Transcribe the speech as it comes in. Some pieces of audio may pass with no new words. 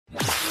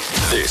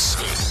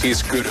This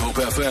is Good Hope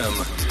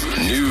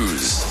FM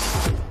News.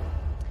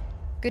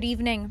 Good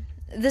evening.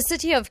 The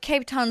City of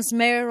Cape Town's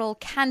mayoral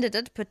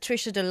candidate,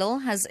 Patricia de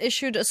Lille, has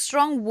issued a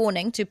strong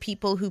warning to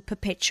people who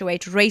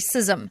perpetuate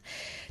racism.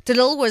 De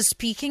Lille was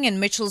speaking in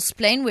Mitchell's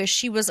Plain, where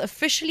she was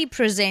officially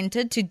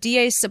presented to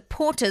DA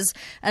supporters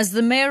as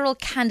the mayoral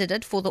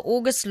candidate for the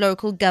August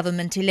local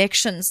government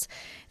elections.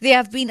 There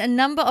have been a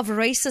number of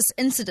racist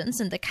incidents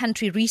in the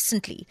country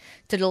recently.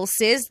 De Lille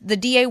says the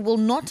DA will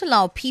not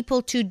allow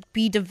people to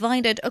be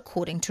divided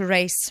according to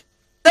race.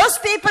 Those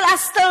people are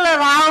still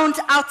around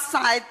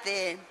outside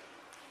there.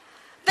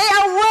 They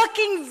are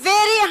working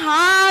very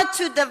hard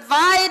to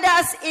divide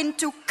us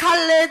into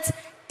colored,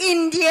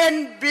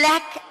 Indian,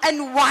 black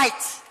and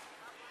white.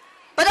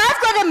 But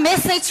I've got a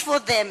message for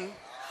them.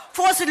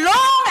 For as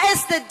long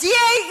as the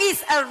DA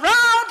is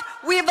around,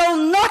 we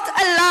will not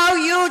allow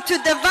you to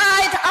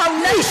divide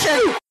our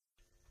nation.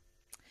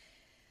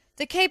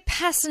 The Cape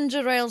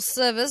Passenger Rail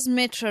Service,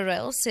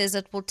 Metrorail, says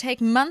it will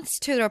take months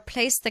to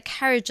replace the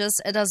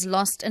carriages it has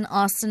lost in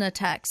arson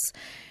attacks.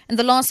 In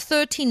the last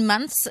 13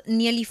 months,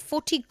 nearly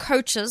 40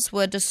 coaches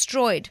were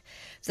destroyed.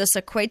 This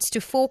equates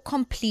to 4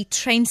 complete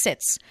train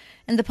sets.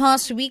 In the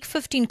past week,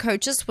 15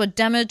 coaches were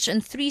damaged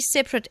in 3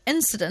 separate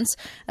incidents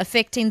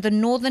affecting the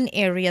northern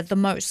area the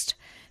most.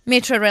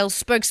 Metrorail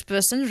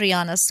spokesperson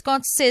Rihanna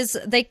Scott says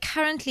they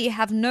currently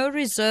have no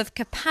reserve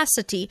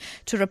capacity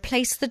to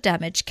replace the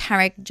damaged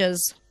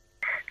carriages.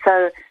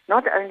 So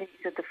not only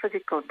is it the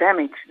physical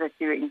damage that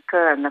you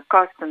incur and the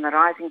cost and the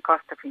rising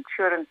cost of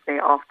insurance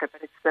thereafter,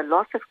 but it's the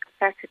loss of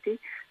capacity.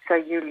 So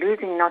you're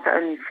losing not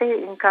only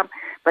fair income,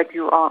 but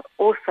you are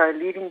also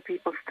leaving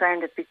people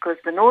stranded, because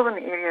the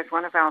northern area is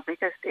one of our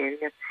biggest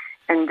areas,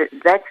 and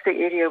that's the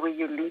area where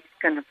you least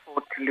can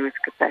afford to lose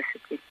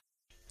capacity.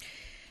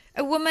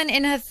 A woman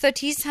in her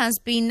 30s has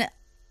been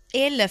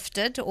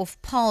airlifted off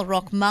Paarl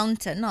Rock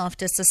Mountain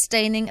after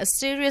sustaining a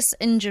serious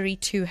injury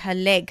to her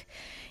leg.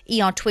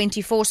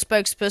 ER24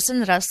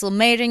 spokesperson Russell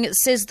Meiring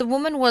says the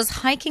woman was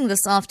hiking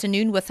this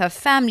afternoon with her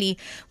family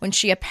when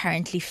she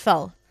apparently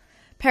fell.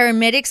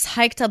 Paramedics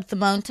hiked up the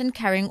mountain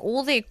carrying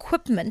all the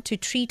equipment to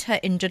treat her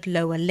injured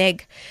lower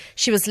leg.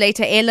 She was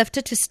later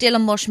airlifted to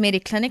Stellenbosch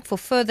Mediclinic for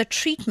further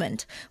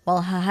treatment,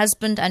 while her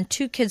husband and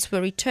 2 kids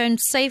were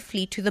returned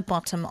safely to the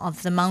bottom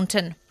of the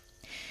mountain.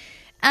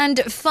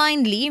 And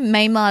finally,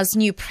 Myanmar's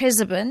new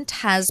president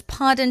has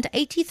pardoned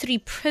 83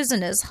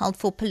 prisoners held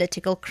for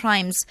political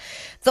crimes.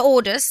 The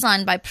order,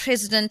 signed by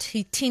President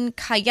Hitin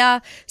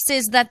Kaya,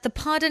 says that the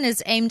pardon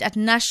is aimed at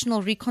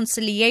national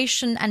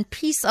reconciliation and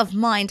peace of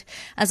mind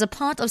as a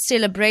part of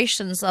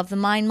celebrations of the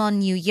Myanmar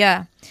New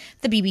Year.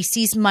 The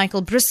BBC's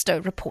Michael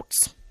Bristow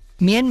reports.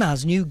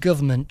 Myanmar's new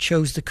government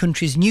chose the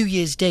country's New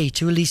Year's Day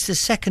to release the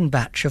second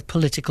batch of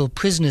political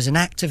prisoners and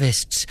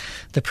activists.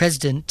 The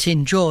president,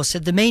 Tin Jaw,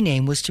 said the main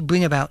aim was to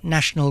bring about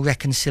national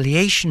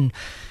reconciliation.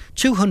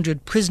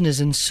 200 prisoners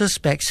and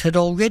suspects had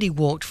already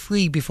walked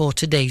free before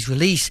today's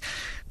release.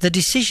 The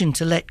decision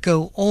to let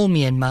go all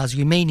Myanmar's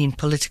remaining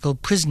political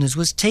prisoners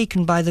was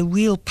taken by the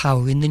real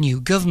power in the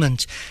new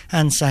government,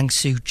 Aung San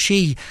Suu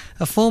Kyi,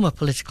 a former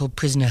political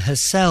prisoner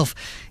herself.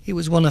 It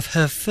was one of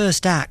her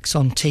first acts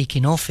on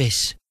taking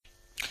office.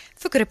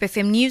 For Good Hope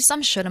FM News,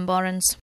 I'm Sharon Barnes.